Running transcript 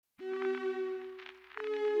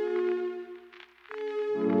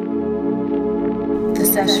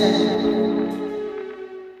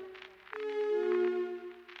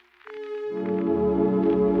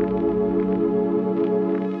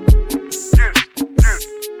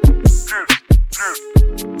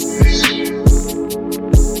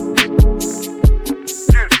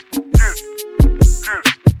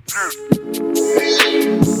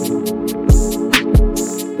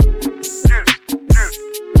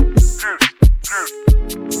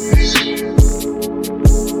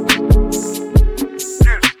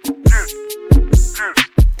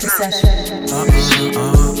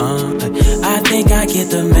I think I get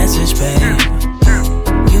the message, babe.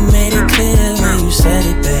 You made it clear when you said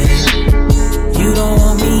it, babe. You don't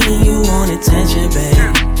want me, you want attention,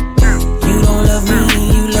 babe. You don't love me,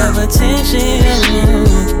 you love attention.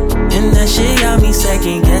 And that shit got me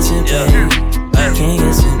second guessing, babe. Can't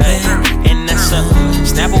guess it, babe. And that's a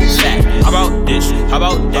Snapple fact. How about this? How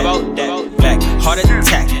about that? How about that? Black heart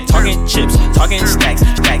attack. Talking chips, talking stacks,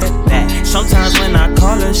 stack that. Sometimes when I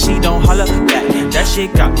call her, she don't holler back. That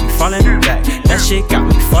shit got me falling back. That shit got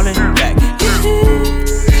me falling back.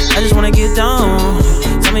 I just wanna get down.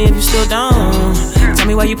 Tell me if you still down. Tell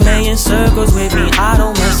me why you playing circles with me. I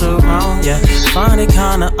don't mess around, yeah. Find it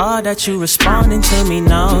kinda odd that you responding to me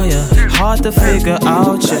now, yeah. Hard to figure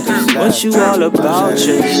out, yeah. What you all about,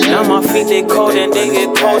 yeah. Now my feet they cold and they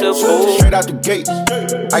get colder, boo. Straight out the gate,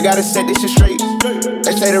 I gotta set this shit straight.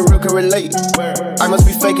 They say the real can relate. I must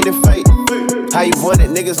be faking it fake. How you want it,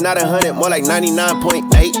 niggas not 100, more like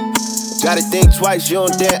 99.8. Gotta think twice, you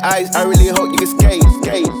on dead ice. I really hope you can skate.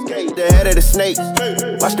 The head of the snake,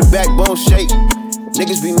 watch the backbone shake.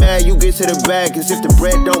 Niggas be mad, you get to the bag as if the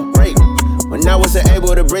bread don't break. When I wasn't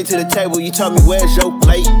able to bring to the table, you told me where's your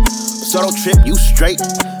plate. So don't trip, you straight.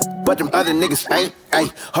 But them other niggas ain't,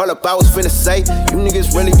 ayy. Hold up, I was finna say, you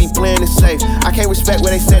niggas really be playing it safe. I can't respect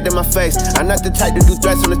what they said to my face. I'm not the type to do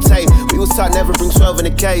threats on the tape. We was taught never bring 12 in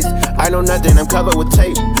the case. I know nothing, I'm covered with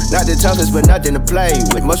tape. Not the toughest, but nothing to play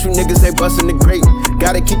with. Most you niggas, they bustin' the grape.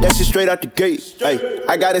 Gotta keep that shit straight out the gate. Ayy,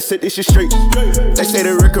 I gotta set this shit straight. They say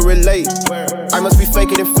the real can relate. I must be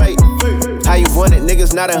faking it fake. How you want it,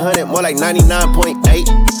 niggas not 100, more like 99.8.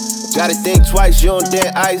 Gotta think twice, you on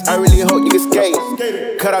dead ice. I really hope you can skate.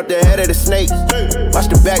 Cut out the head of the snake. Watch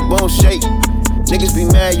the backbone shake. Niggas be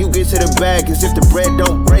mad, you get to the bag as if the bread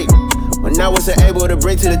don't break. When I wasn't able to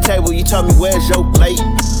bring to the table, you told me where's your plate.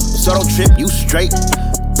 So don't trip, you straight.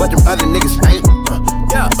 But them other niggas ain't.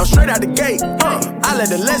 Yeah, I'm straight out the gate. I let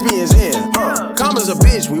the lesbians in. Karma's a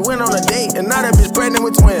bitch, we went on a date, and now that bitch pregnant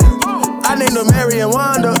with twins. I named them Mary and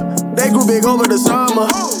Wanda. They grew big over the summer.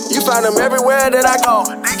 You find them everywhere that I go.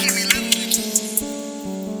 They keep me living.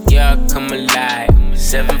 Yeah, come alive.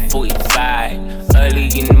 7:45. Early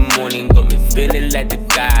in the morning, got me feeling like the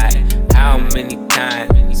guy. How many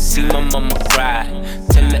times you see my mama cry?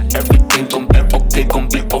 Tell her everything gon' be okay, gon'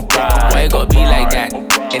 be alright. Why it gotta be like that?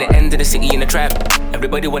 In the end of the city in the trap,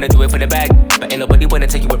 everybody wanna do it for the bag, but ain't nobody wanna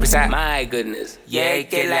take you up beside. My goodness, yeah,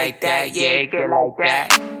 get like that, yeah, get like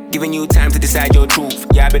that. Giving you time to decide your truth.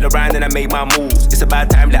 Yeah, I've been around and I made my moves. It's about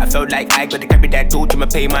time that I felt like I gotta carry that torch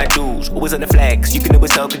and pay my dues. Always on the flags, you can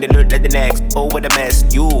always tell, cause they look like the next. Oh, what a mess,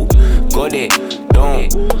 you got it, don't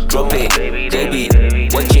drop it, baby.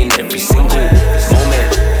 Watching every single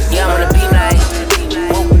moment. Yeah, I'm on the beat like,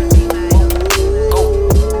 whoa, go,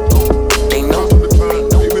 they know.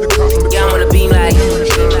 Yeah, I'm on the beat like,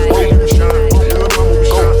 whoa,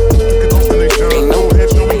 go, they know.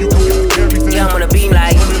 Yeah, I'm on the beat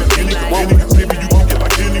like,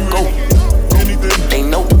 whoa, go, they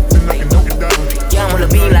know. Yeah, I'm on the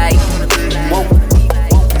beat like, whoa,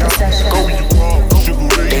 go,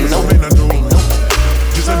 they know.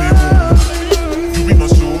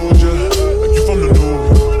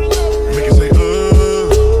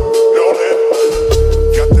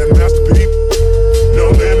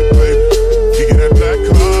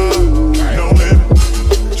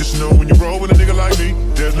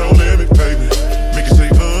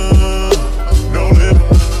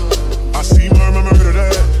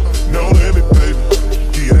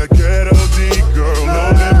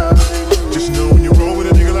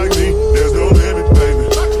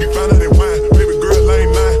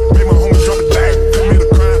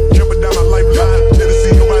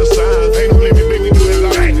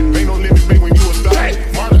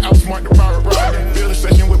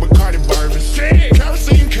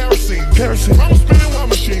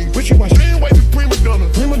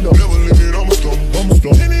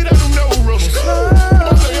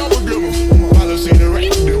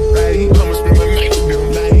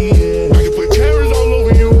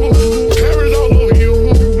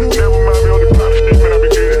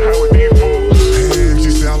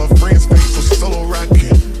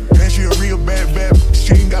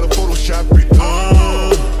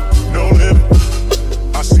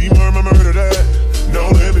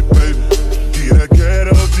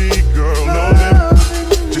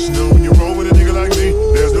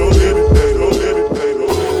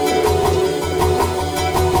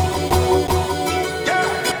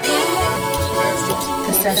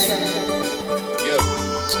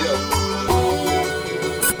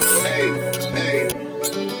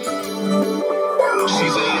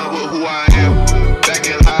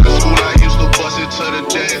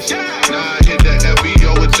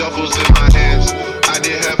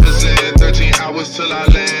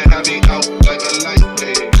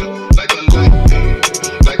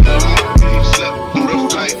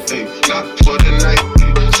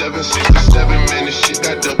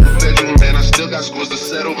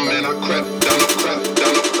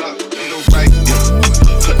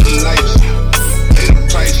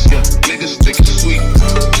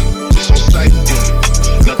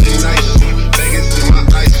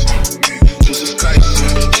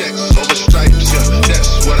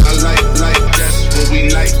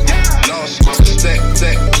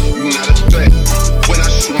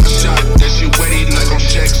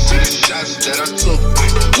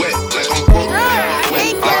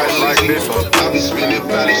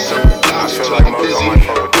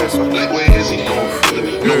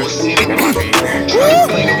 Went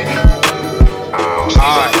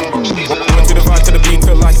to the vibe to the beat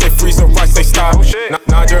till I say freeze, so right say stop.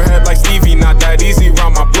 Nod your head like Stevie, not that easy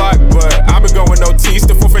round my block, but I've been going OTs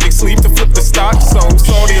to prophetic sleep to flip the stock. So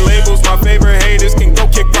salty labels, my favorite haters can go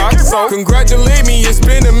kick rocks. So congratulate me, it's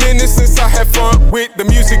been a minute since I had fun with the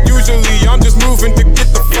music. Usually I'm just moving to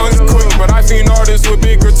get the funds quick, but I've seen artists with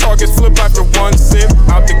bigger targets flip after one sip.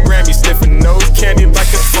 Out the Grammy, sniffing nose candy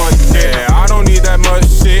like it's fun. Yeah, I don't need that much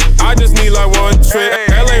shit, I just need like one trip.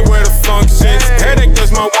 LA where the functions, headache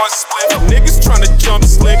does my one split. Niggas tryna jump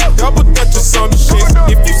slick, double dutch or some shit.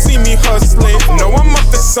 If you see me hustling, know I'm up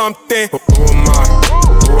to something. Who am I?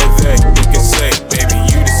 Who are they? You can say, baby,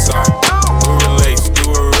 you decide. Who relates?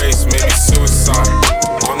 Do a race, maybe suicide.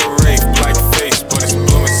 On the rave, black face, but it's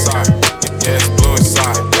blue inside. Yeah, it's blue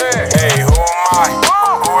inside. Hey, who am I?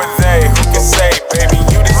 Who are they? Who can say, baby,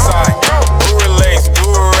 you decide. Who relates? Do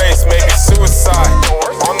a race, maybe suicide.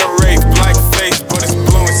 On the rave, black face, but it's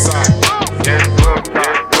blue inside. Yeah, it's blue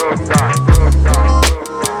inside.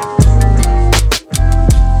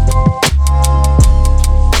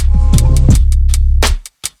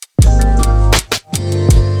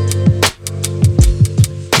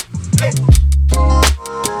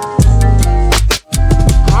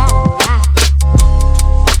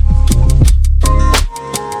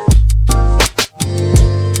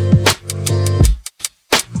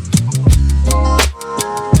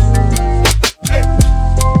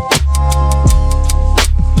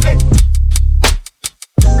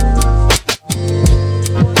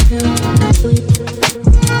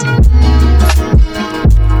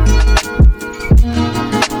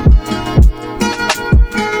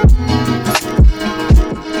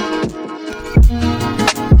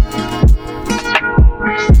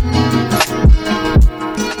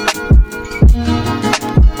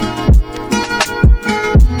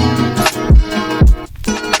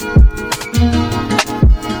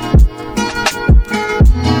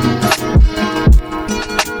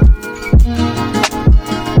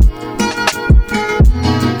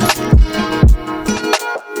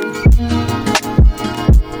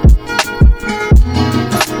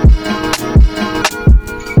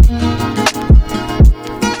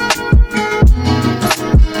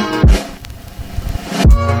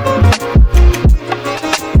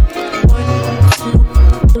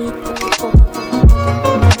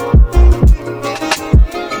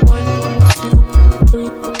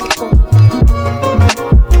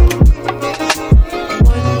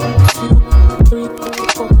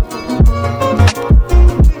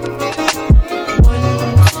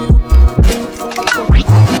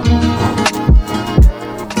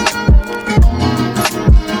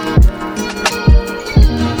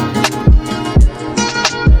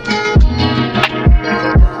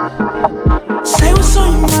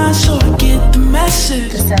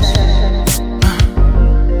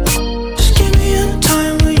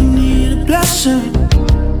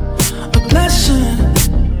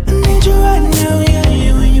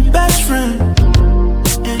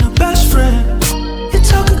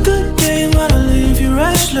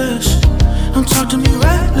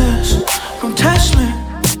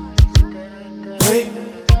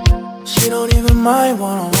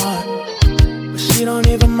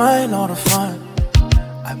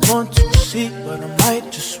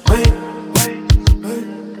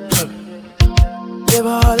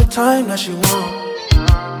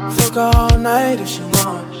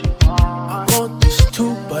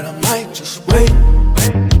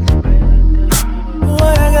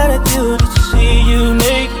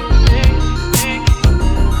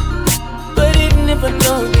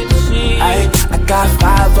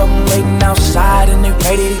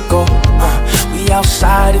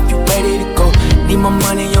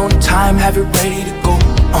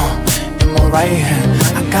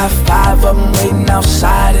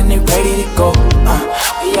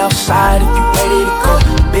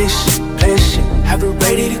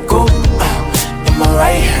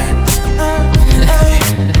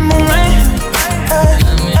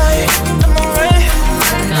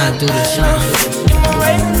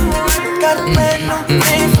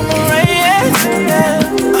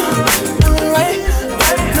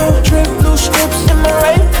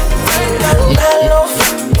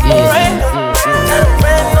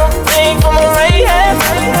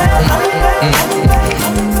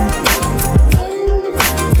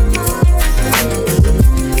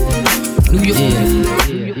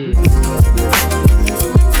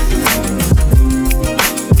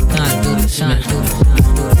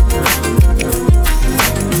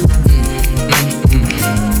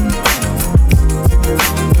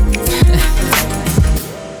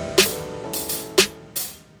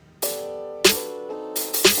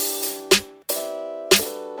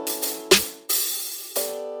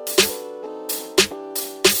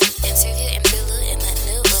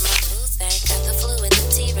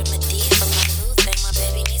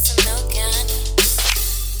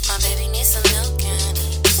 some milk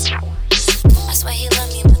candy. I swear he love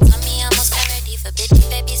me, my tummy almost got ready for bitchy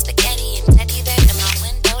baby spaghetti and teddy bear in my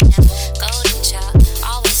window now. Golden child,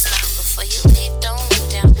 always smile before you leave, don't look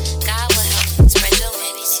down. God will help, spread your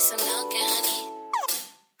baby needs some milk candy.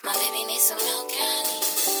 My baby needs some milk candy.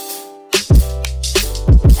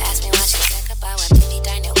 Ask me why she said goodbye when baby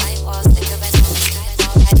dined at White Walls, cigarettes on the sky,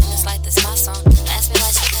 all happiness like this my song. Ask me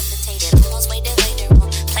why she hesitated, almost waited later on.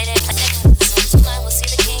 Play that soon tonight we'll see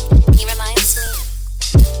the king. He reminds me.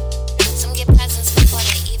 Some get presents before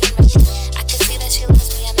they even reach. I can see that she loves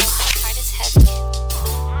me, I know her heart is heavy.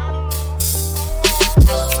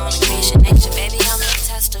 Californication, nature, baby, I'm the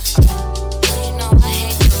testify. You know I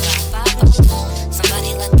hate you, blah, blah, blah.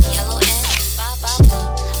 Somebody let the yellow in, blah, blah,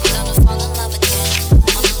 blah. I'm gonna fall in love again.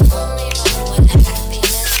 On the lonely road where the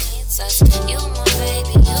happiness meets us. You my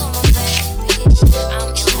baby, you my baby.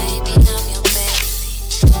 I'm your baby, I'm your baby.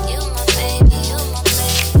 You my baby, you my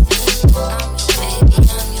baby. I'm your baby,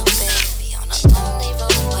 I'm your baby. On a lonely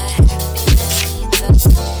road where happiness meets us.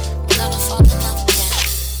 We're gonna fall in love again.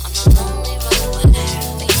 On a lonely road where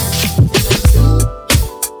happiness meets us.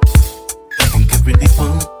 I think I really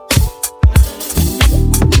want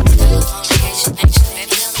Californication, nature,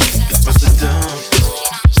 baby, I'm the to testify. bust it down,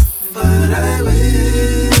 but I will.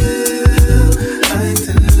 I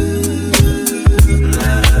do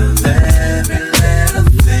love every little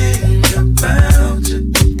thing about you.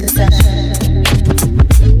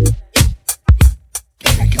 You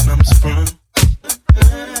think your mama's from?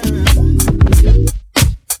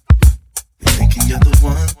 You thinking you're the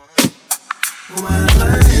one? Well,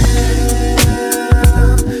 I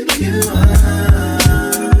am. You are.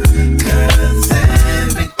 'Cause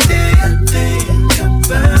every day I think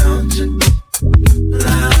about you.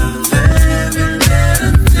 Love every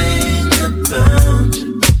little thing about you.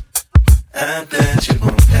 I bet you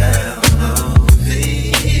won't love me.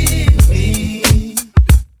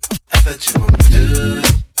 I bet you won't do it.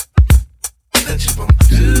 I bet you won't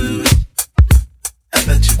do it. I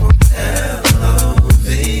bet you won't love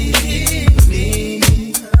me.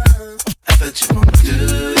 I bet you won't do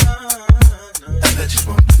it. I bet you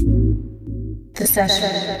won't.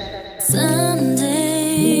 Some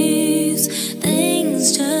days things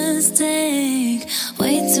just take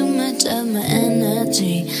way too much of my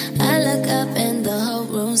energy. I look up and the whole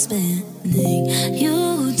room's spinning.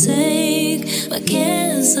 You take my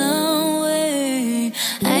cares away.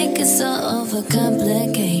 I get so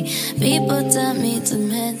overcomplicate. People tell me to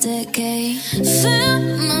medicate. Feel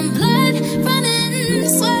my blood running,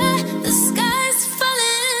 swear the sky's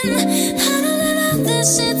falling. I don't know this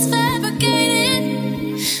shit's fabricated.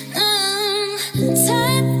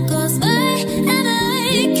 Time goes by and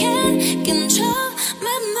I can't control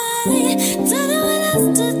my mind. Don't know what else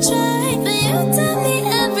to try, but you tell me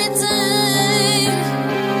every time.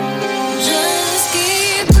 Just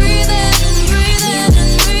keep breathing and breathing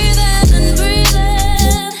and breathing and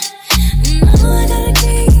breathing. No, I gotta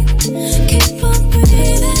keep on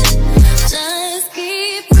breathing. Just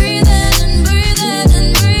keep breathing and breathing and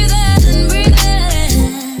breathing and breathing.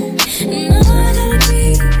 No, I gotta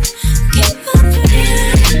keep on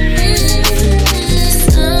breathing.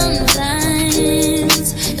 Sometimes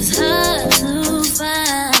it's hard to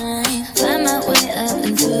find my way up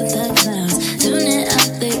into the clouds. Tune it up,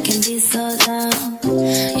 they can be so loud.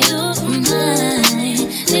 You remind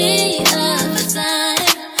me of a time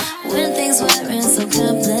when things weren't so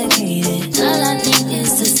complicated. All I need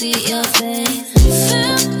is to see your face.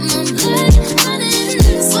 Feel my blood running,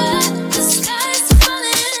 sweat, the sky's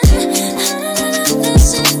falling. I don't know this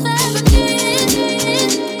shit's fabricated.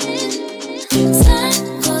 Time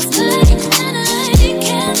goes by and I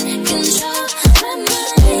can't control my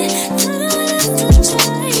mind. Don't know what else to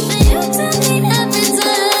try, but you tell me every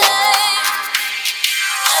time.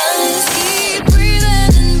 Just keep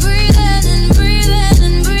breathing and breathing and breathing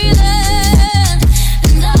and breathing.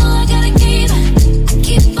 And all I gotta keep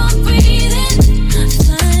on breathing.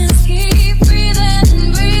 Just keep breathing and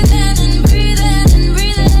breathing and breathing and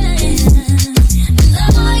breathing. And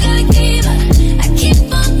all I gotta keep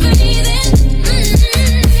on breathing.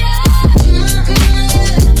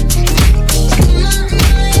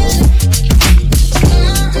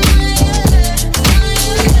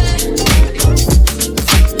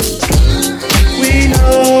 We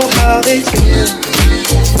know how they feel.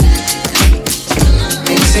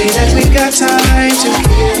 They say that we got time to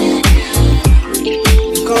kill.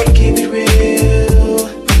 I'm gonna keep it real.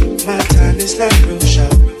 My time is like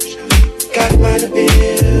crucial. Got my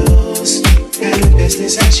bills and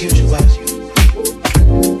business as usual.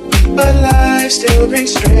 But life still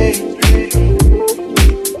brings strain.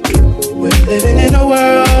 We're living in a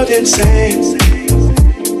world insane.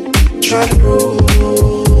 trying to prove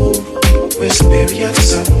we're superior to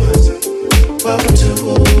someone. Welcome to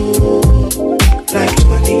Life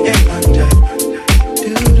 20 and Under.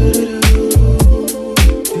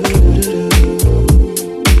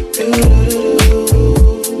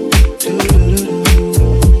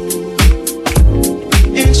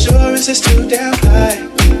 Insurance is too damn high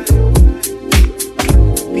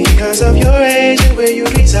because of your age and where you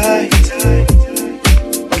reside.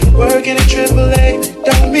 Working at AAA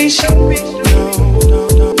don't mean show me. No.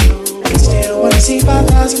 I still wanna see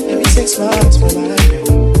 5,000 every 6 months for my life.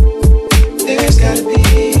 There's gotta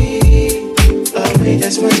be a way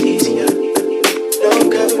that's much easier. No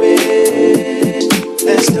coverage,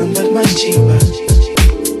 less done but much cheaper.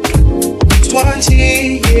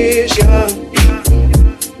 20 years young,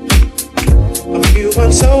 a few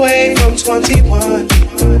months away from 21.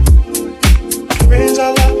 Friends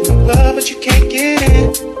all up in the club, but you can't get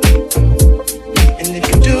in. And if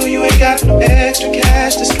you do, you ain't got no extra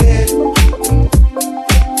cash to spend.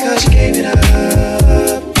 Cause you gave it up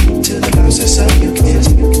to the bouncer so you can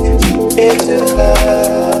into the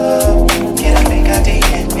club. Get a big ID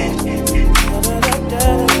and thank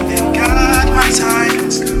God my time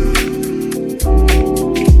is good.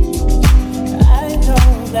 I know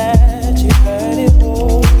that you heard it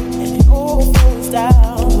all, and it all falls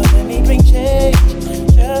down. But let me bring change.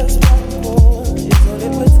 Just one more is all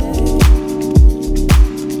it would take.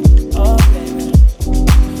 Oh, baby,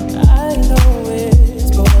 I know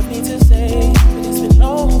it's bold of me to say, but it's been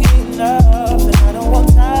long enough, and I don't want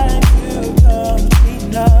time to come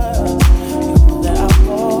between us. You know that I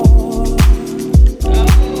want.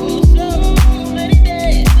 So many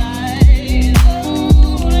days I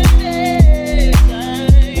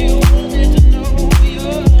wanted to know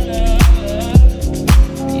your love.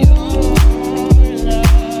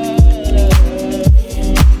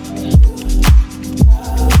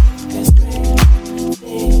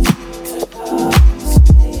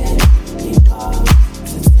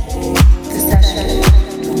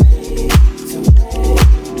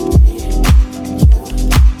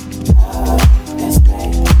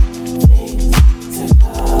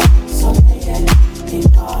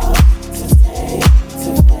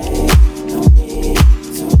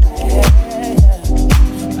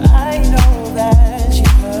 I know that you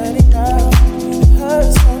hurt enough, it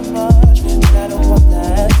hurts so much, but I don't want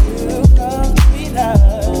that to come between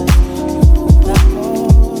us. That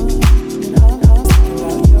more, and I'm thinking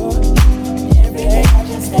about you. Every day I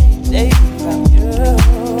just stay thinking about you.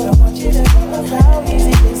 I want you to know how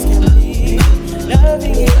easy this can be.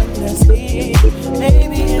 Loving you endlessly,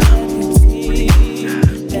 maybe in empty.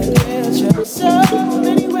 And there's just so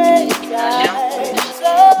many ways, so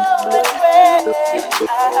many ways.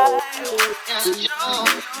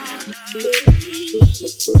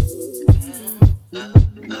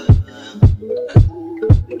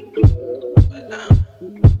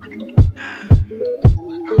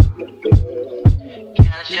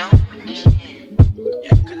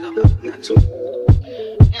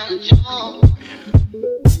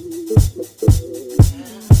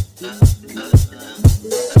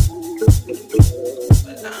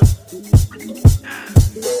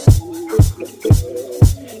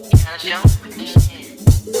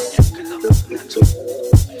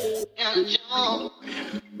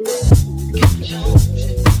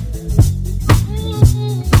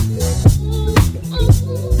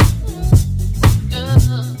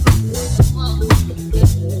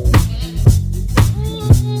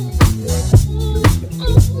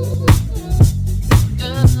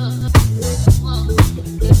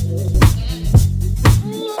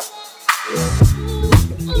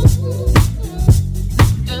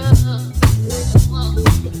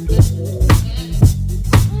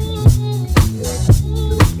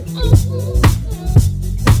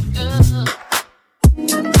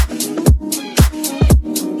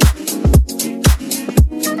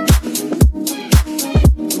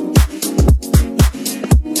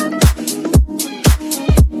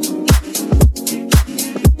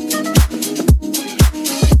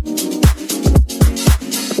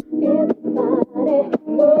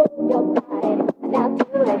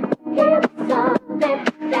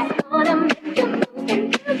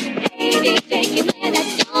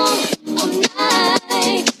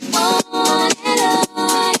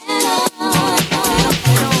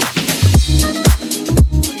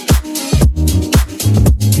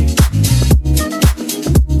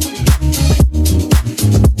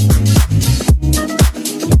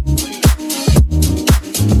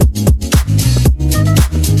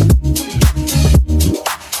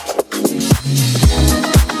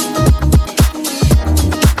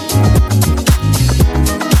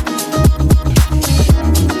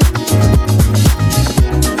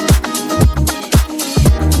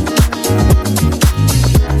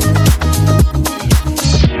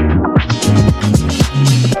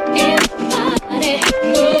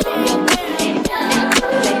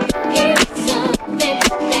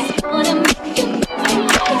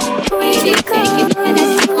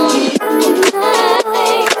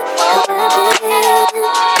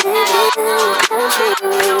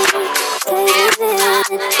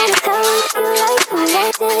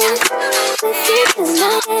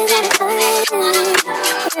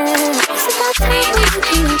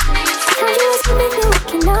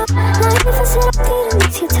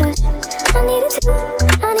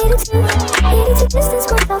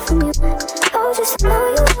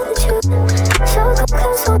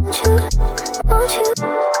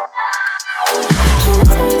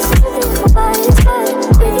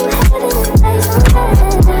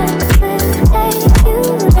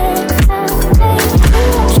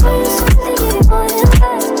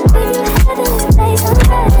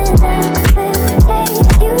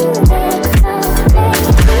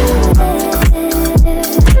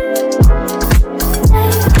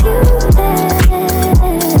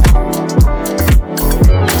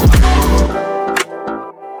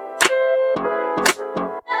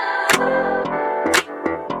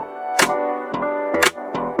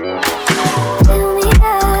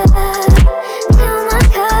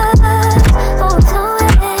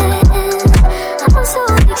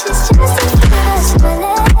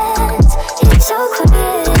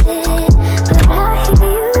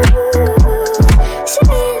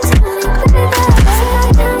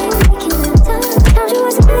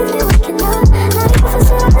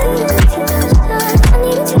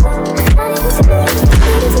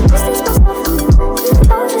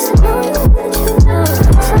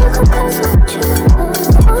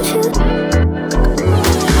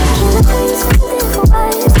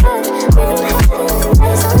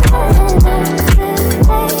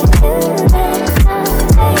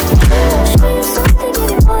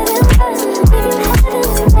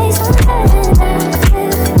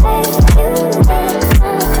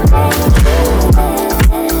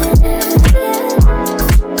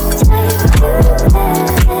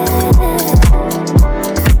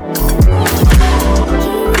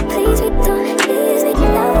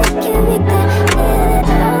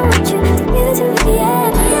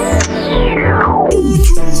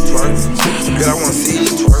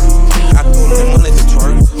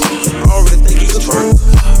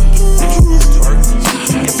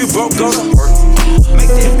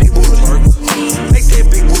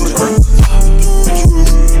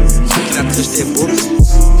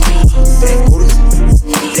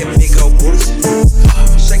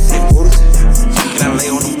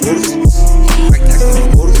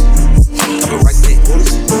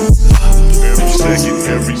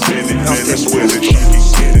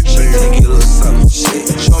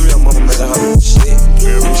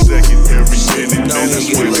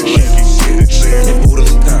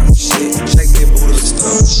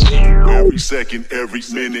 Every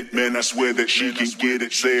minute, man, I swear that she can get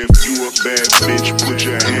it. Say if you a bad bitch, put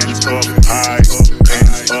your hands up high,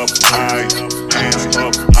 hands up high, hands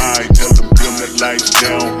up high. Tell them dim the lights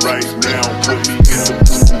down right now. Put me in the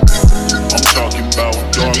mood. I'm talking about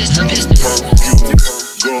dark perfume.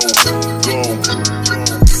 Go, go.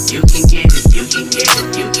 You can get it, you can get it,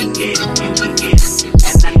 you can get it, you can get it.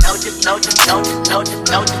 And I know just what you want. Go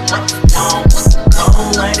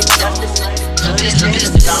let it justice.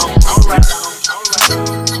 It's gone, alright.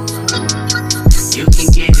 You can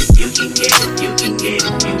get it, you can get it, you can get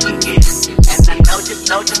it, you can get it. And I know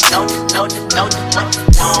just what you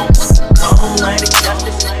want. Go let it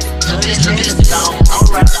justice. It's gone,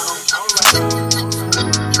 alright.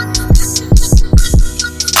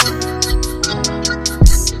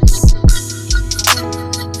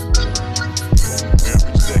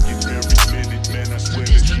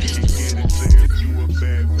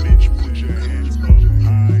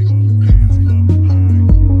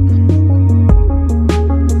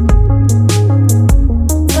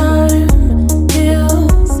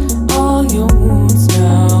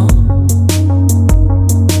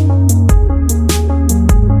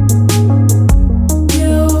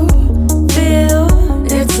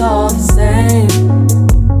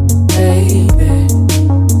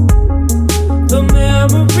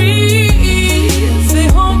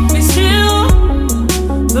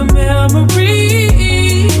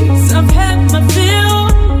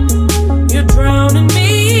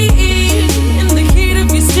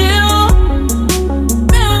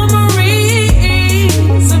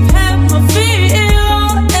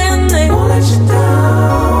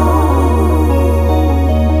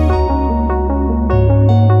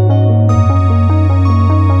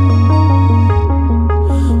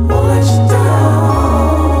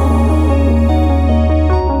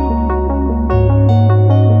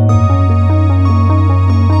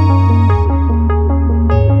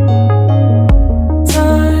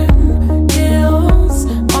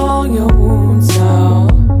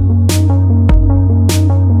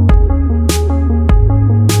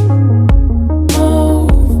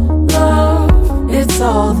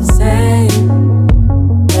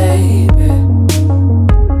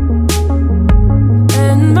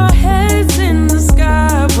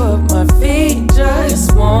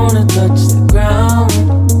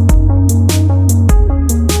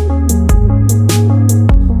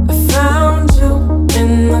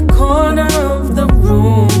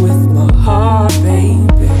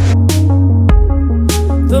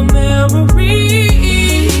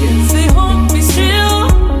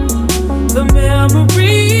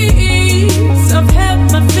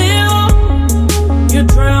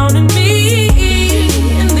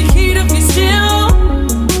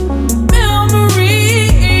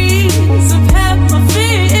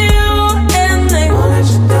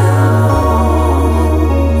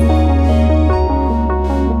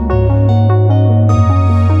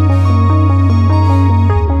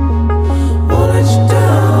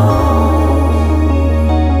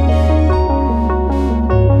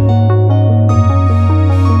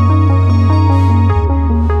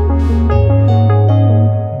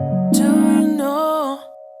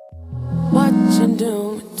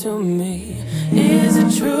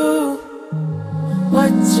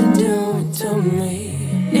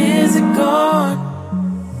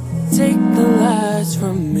 eyes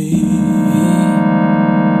from me.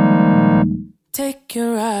 Take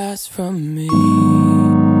your eyes from me.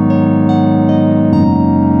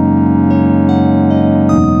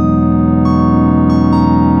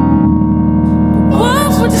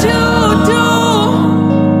 What would you do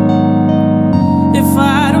if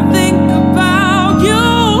I don't think about you?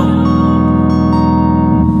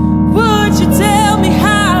 Would you tell me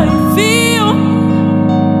how you feel?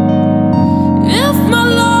 If my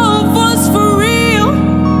love was for real,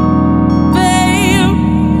 babe,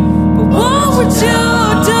 but what would you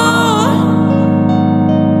do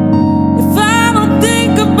if I don't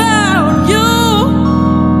think about you?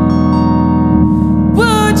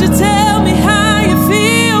 Would you tell me how you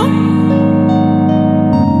feel?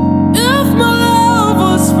 If my love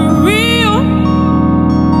was for real,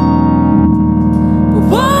 but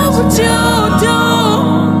what would you do?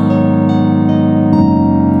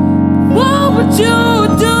 What would you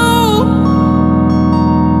do?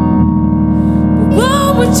 What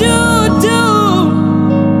would you